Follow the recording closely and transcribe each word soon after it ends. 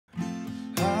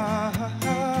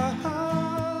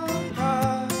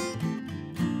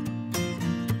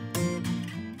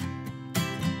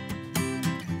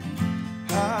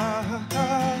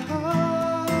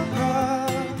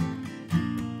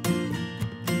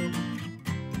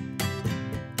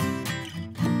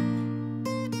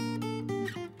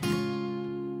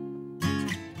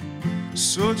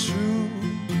so true.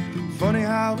 Funny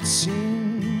how it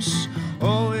seems,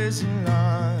 always in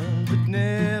line, but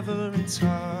never in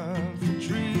time for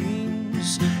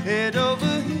dreams. Head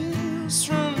over heels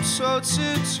from toe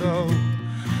to toe.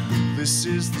 This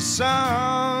is the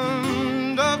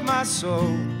sound of my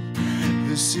soul.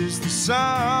 This is the sound.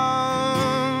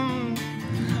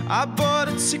 I bought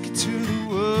a ticket to the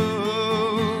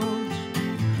world,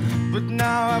 but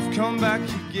now I've come back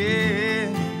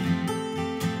again.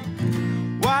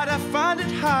 Why'd I find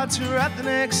it hard to write the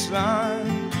next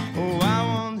line? Oh, I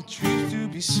want the truth to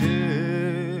be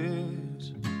said.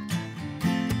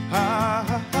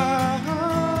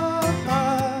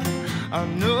 I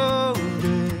know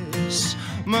this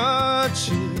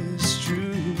much is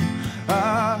true.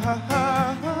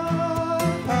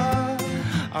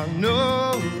 I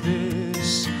know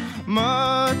this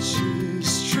much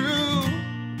is true.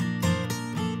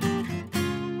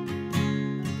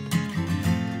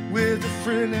 With a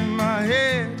thrill in my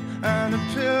head and a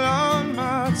pill on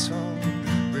my tongue,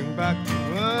 bring back the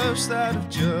words that have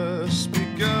just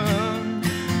begun.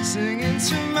 Singing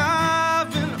to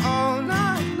Marvin all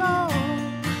night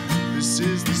long. This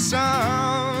is the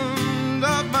sound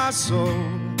of my soul.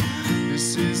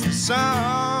 This is the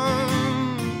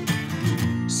sound.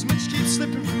 Smudge keeps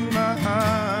slipping through my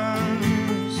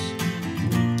hands.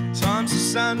 Time's the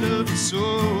sound of the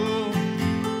soul.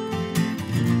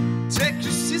 Take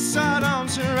your seaside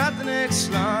arms and write the next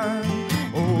line.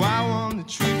 Oh, I want the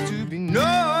truth to be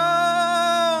known.